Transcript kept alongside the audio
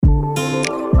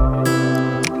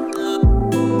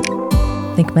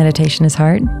Think meditation is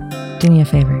hard? Do me a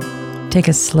favor. Take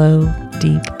a slow,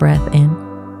 deep breath in,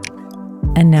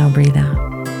 and now breathe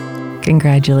out.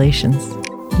 Congratulations.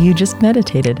 You just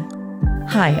meditated.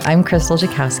 Hi, I'm Crystal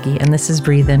Jakowski, and this is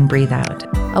Breathe In, Breathe Out,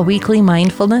 a weekly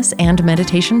mindfulness and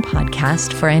meditation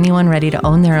podcast for anyone ready to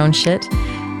own their own shit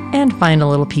and find a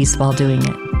little peace while doing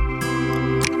it.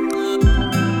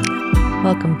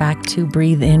 Welcome back to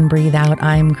Breathe In, Breathe Out.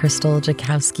 I'm Crystal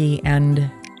Jakowski,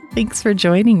 and thanks for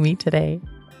joining me today.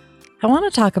 I want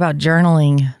to talk about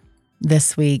journaling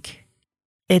this week.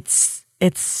 It's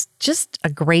just a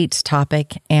great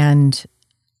topic, and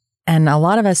a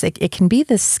lot of us, it can be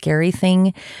this scary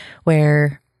thing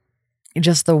where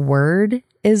just the word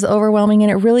is overwhelming,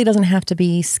 and it really doesn't have to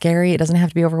be scary. It doesn't have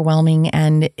to be overwhelming.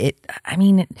 And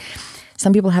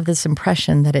some people have this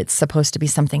impression that it's supposed to be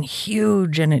something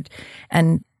huge, and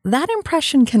that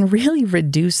impression can really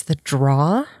reduce the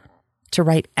draw to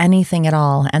write anything at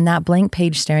all. And that blank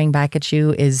page staring back at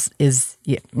you it's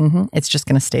just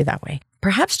going to stay that way.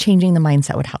 Perhaps changing the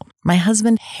mindset would help. My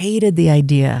husband hated the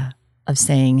idea of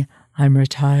saying, I'm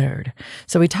retired.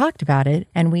 So we talked about it,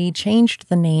 and we changed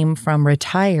the name from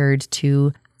retired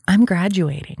to I'm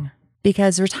graduating,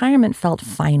 because retirement felt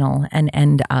final and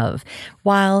end of,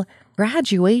 while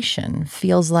graduation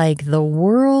feels like the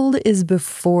world is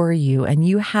before you and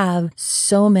you have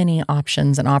so many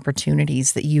options and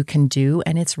opportunities that you can do,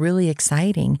 and it's really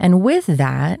exciting. And with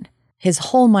that, his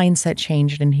whole mindset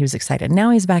changed and he was excited. Now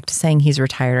he's back to saying he's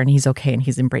retired and he's okay and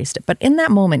he's embraced it. But in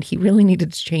that moment, he really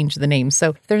needed to change the name. So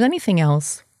if there's anything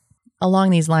else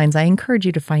along these lines, I encourage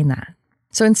you to find that.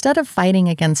 So instead of fighting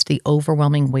against the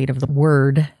overwhelming weight of the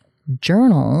word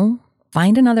journal,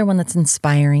 find another one that's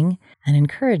inspiring and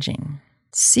encouraging.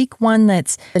 Seek one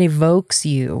that evokes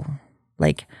you,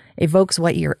 like evokes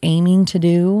what you're aiming to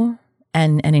do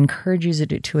and encourages you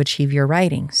to achieve your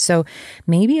writing. So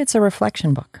maybe it's a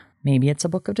reflection book. Maybe it's a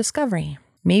book of discovery.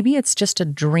 Maybe it's just a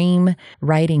dream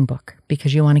writing book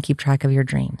because you want to keep track of your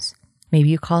dreams. Maybe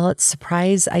you call it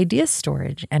surprise idea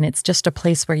storage, and it's just a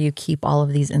place where you keep all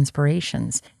of these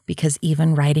inspirations, because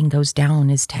even writing those down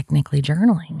is technically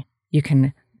journaling. You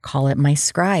can call it my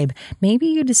scribe. Maybe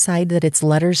you decide that it's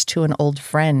letters to an old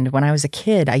friend. When I was a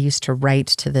kid, I used to write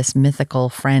to this mythical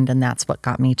friend, and that's what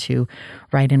got me to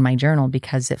write in my journal,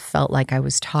 because it felt like I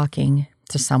was talking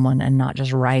to someone and not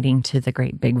just writing to the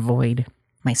great big void.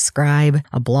 My scribe,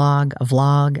 a blog, a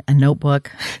vlog, a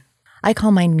notebook. I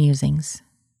call mine musings.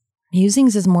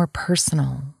 Musings is more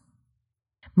personal.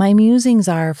 My musings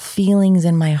are feelings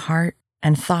in my heart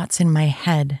and thoughts in my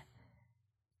head.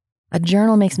 A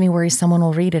journal makes me worry someone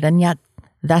will read it, and yet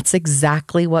that's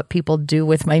exactly what people do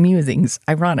with my musings.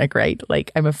 Ironic, right?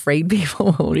 Like, I'm afraid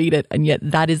people will read it, and yet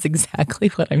that is exactly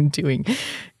what I'm doing.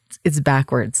 It's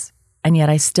backwards, and yet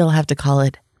I still have to call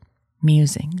it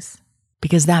musings,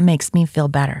 because that makes me feel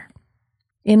better.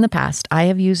 In the past, I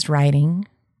have used writing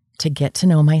to get to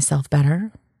know myself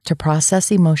better, to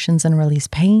process emotions and release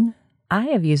pain. I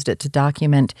have used it to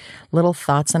document little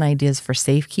thoughts and ideas for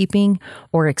safekeeping,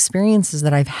 or experiences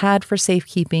that I've had for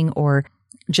safekeeping, or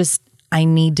just I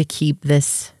need to keep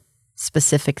this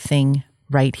specific thing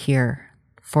right here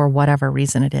for whatever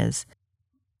reason it is.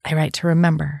 I write to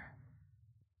remember.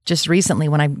 Just recently,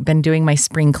 when I've been doing my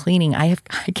spring cleaning, I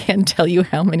can't tell you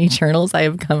how many journals I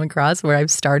have come across where I've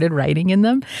started writing in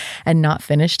them and not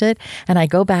finished it. And I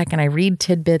go back and I read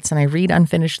tidbits and I read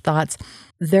unfinished thoughts.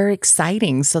 They're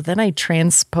exciting. So then I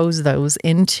transpose those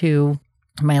into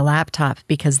my laptop,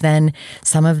 because then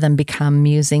some of them become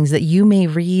musings that you may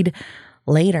read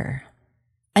later.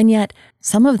 And yet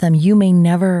some of them you may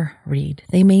never read.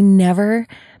 They may never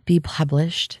be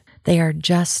published. They are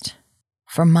just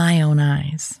for my own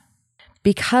eyes.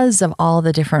 Because of all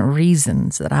the different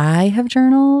reasons that I have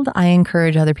journaled, I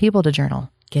encourage other people to journal.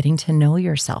 Getting to know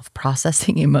yourself,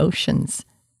 processing emotions,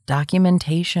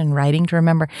 documentation, writing to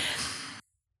remember.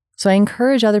 So I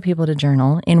encourage other people to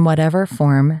journal in whatever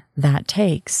form that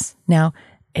takes. Now,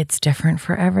 it's different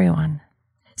for everyone.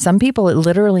 Some people, it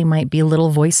literally might be little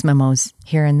voice memos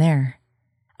here and there.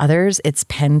 Others, it's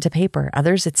pen to paper.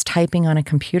 Others, it's typing on a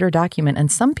computer document.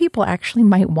 And some people actually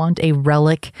might want a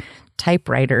relic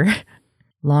typewriter.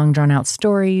 Long drawn out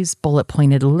stories, bullet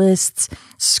pointed lists,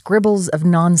 scribbles of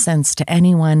nonsense to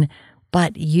anyone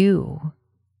but you.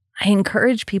 I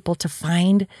encourage people to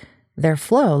find their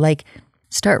flow. Like,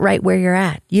 start right where you're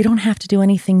at. You don't have to do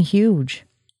anything huge.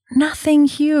 Nothing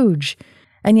huge.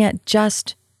 And yet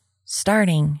just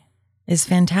starting is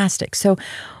fantastic. So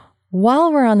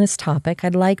while we're on this topic,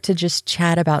 I'd like to just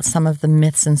chat about some of the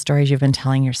myths and stories you've been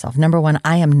telling yourself. Number one,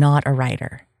 I am not a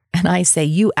writer. And I say,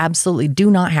 you absolutely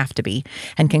do not have to be.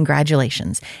 And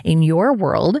congratulations. In your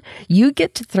world, you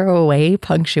get to throw away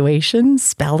punctuation,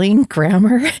 spelling,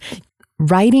 grammar,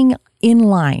 writing in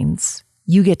lines.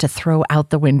 You get to throw out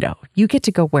the window. You get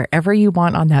to go wherever you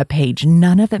want on that page.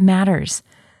 None of it matters.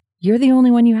 You're the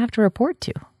only one you have to report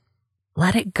to.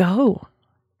 Let it go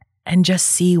and just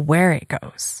see where it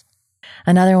goes.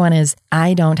 Another one is,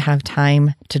 I don't have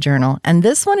time to journal. And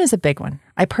this one is a big one.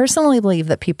 I personally believe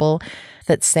that people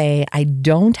that say, I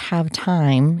don't have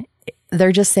time,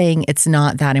 they're just saying it's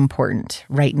not that important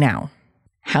right now.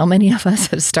 How many of us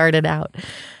have started out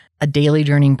a daily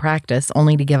journaling practice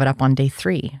only to give it up on day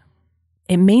 3?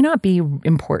 It may not be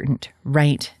important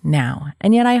right now.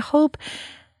 And yet I hope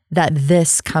that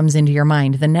this comes into your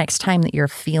mind the next time that you're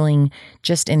feeling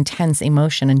just intense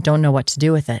emotion and don't know what to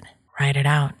do with it. Write it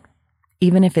out.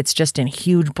 Even if it's just in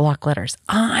huge block letters.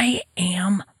 I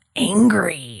am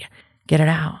angry. Get it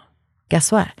out.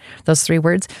 Guess what? Those 3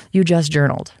 words, you just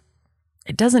journaled.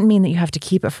 It doesn't mean that you have to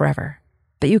keep it forever,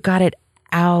 but you got it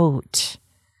out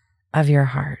of your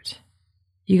heart.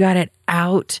 You got it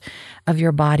out of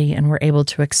your body and were able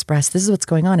to express this is what's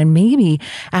going on. And maybe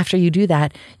after you do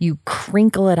that, you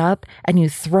crinkle it up and you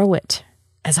throw it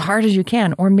as hard as you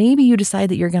can. Or maybe you decide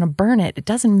that you're going to burn it. It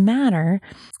doesn't matter.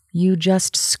 You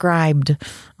just scribed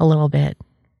a little bit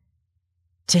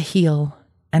to heal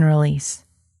and release.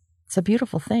 It's a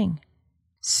beautiful thing.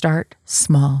 Start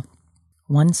small.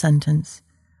 1 sentence,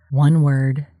 1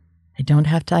 word. I don't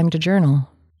have time to journal.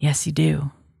 Yes, you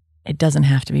do. It doesn't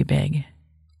have to be big.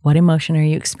 What emotion are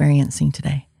you experiencing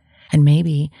today? And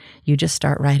maybe you just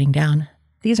start writing down,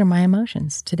 these are my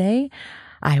emotions. Today,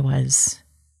 I was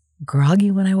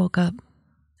groggy when I woke up,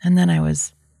 and then I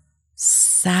was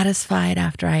satisfied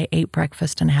after I ate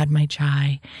breakfast and had my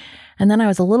chai. And then I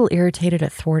was a little irritated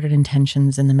at thwarted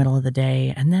intentions in the middle of the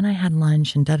day. And then I had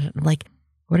lunch and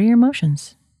what are your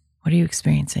emotions? What are you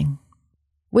experiencing?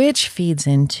 Which feeds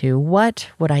into what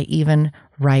would I even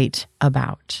write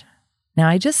about? Now,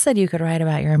 I just said you could write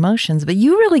about your emotions, but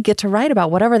you really get to write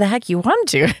about whatever the heck you want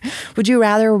to. Would you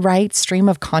rather write stream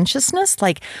of consciousness?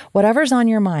 Like whatever's on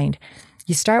your mind.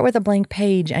 You start with a blank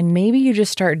page and maybe you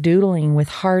just start doodling with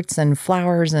hearts and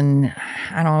flowers and,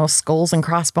 I don't know, skulls and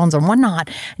crossbones and whatnot.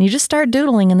 And you just start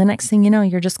doodling and the next thing you know,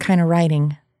 you're just kind of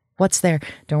writing what's there.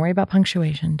 Don't worry about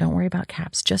punctuation. Don't worry about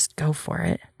caps. Just go for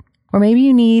it. Or maybe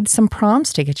you need some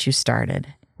prompts to get you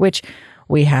started, which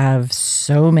we have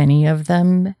so many of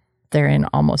them. They're in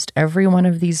almost every one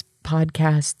of these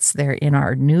podcasts. They're in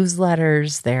our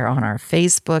newsletters. They're on our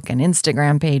Facebook and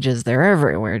Instagram pages. They're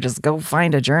everywhere. Just go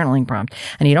find a journaling prompt.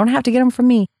 And you don't have to get them from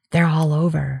me. They're all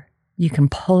over. You can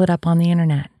pull it up on the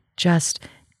internet. Just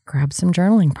grab some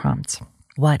journaling prompts.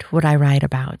 What would I write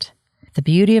about? The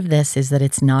beauty of this is that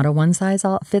it's not a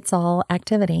one-size-fits-all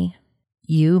activity.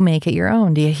 You make it your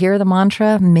own. Do you hear the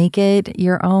mantra? Make it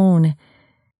your own.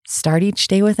 Start each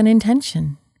day with an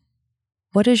intention.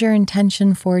 What is your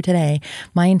intention for today?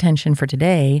 My intention for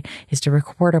today is to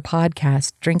record a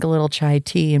podcast, drink a little chai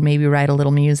tea, and maybe write a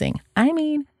little musing. I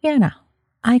mean,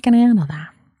 I can handle that.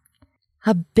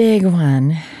 A big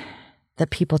one that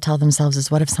people tell themselves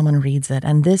is, what if someone reads it?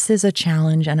 And this is a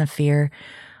challenge and a fear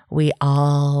we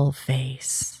all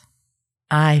face.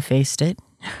 I faced it.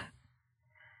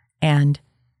 And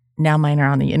now mine are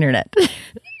on the internet.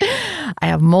 I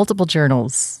have multiple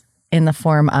journals in the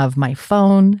form of my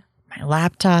phone, my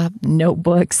laptop,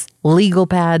 notebooks, legal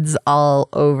pads all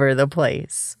over the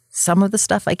place. Some of the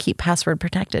stuff I keep password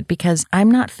protected because I'm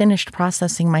not finished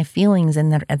processing my feelings in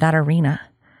that arena.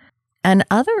 And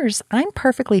others, I'm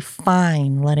perfectly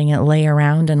fine letting it lay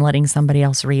around and letting somebody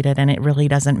else read it, and it really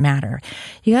doesn't matter.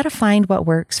 You got to find what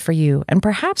works for you. And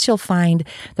perhaps you'll find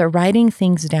that writing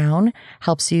things down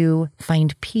helps you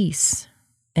find peace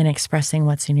in expressing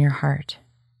what's in your heart.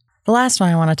 The last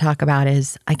one I want to talk about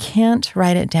is I can't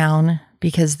write it down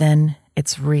because then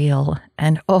it's real.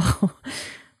 And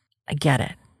I get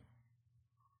it.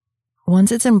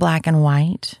 Once it's in black and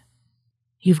white,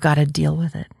 you've got to deal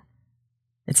with it.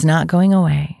 It's not going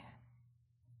away.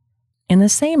 In the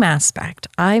same aspect,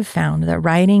 I've found that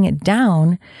writing it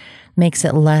down makes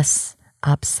it less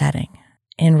upsetting.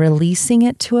 In releasing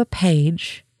it to a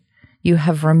page, you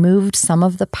have removed some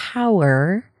of the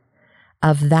power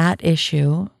of that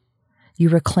issue. You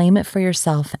reclaim it for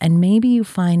yourself, and maybe you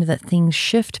find that things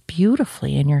shift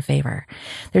beautifully in your favor.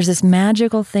 There's this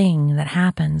magical thing that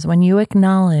happens when you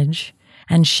acknowledge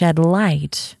and shed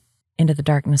light into the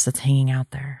darkness that's hanging out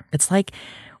there. It's like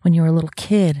when you were a little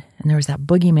kid and there was that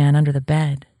boogeyman under the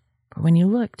bed. But when you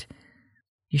looked,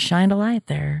 you shined a light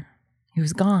there. He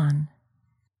was gone.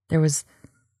 There was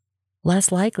less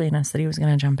likeliness that he was going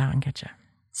to jump out and get you.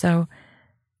 So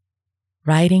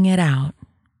writing it out,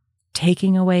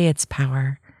 taking away its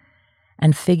power,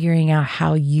 and figuring out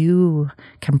how you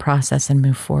can process and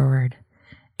move forward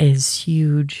is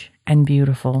huge and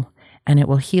beautiful, and it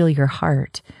will heal your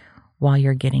heart while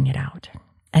you're getting it out.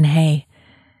 And hey,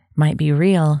 might be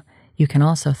real. You can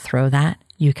also throw that.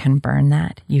 You can burn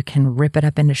that. You can rip it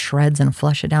up into shreds and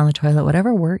flush it down the toilet,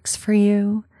 whatever works for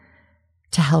you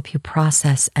to help you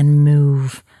process and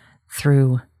move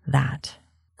through that.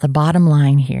 The bottom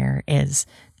line here is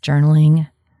journaling,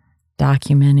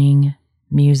 documenting,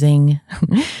 musing.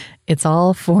 It's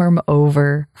all form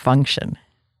over function.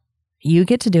 You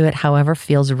get to do it however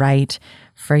feels right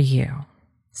for you.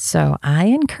 So I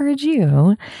encourage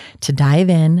you to dive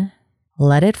in,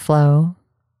 let it flow,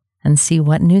 and see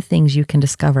what new things you can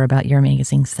discover about your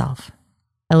amazing self.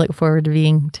 I look forward to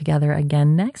being together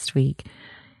again next week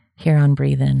here on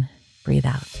Breathe In, Breathe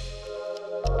Out.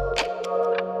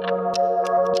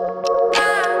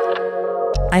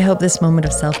 I hope this moment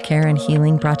of self-care and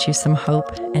healing brought you some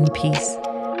hope and peace.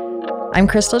 I'm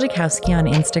Crystal Jakowski on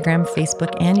Instagram,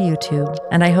 Facebook, and YouTube,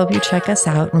 and I hope you check us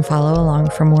out and follow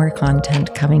along for more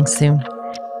content coming soon.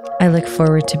 I look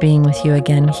forward to being with you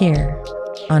again here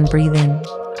on Breathe In,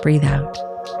 Breathe Out.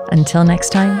 Until next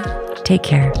time, take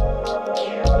care.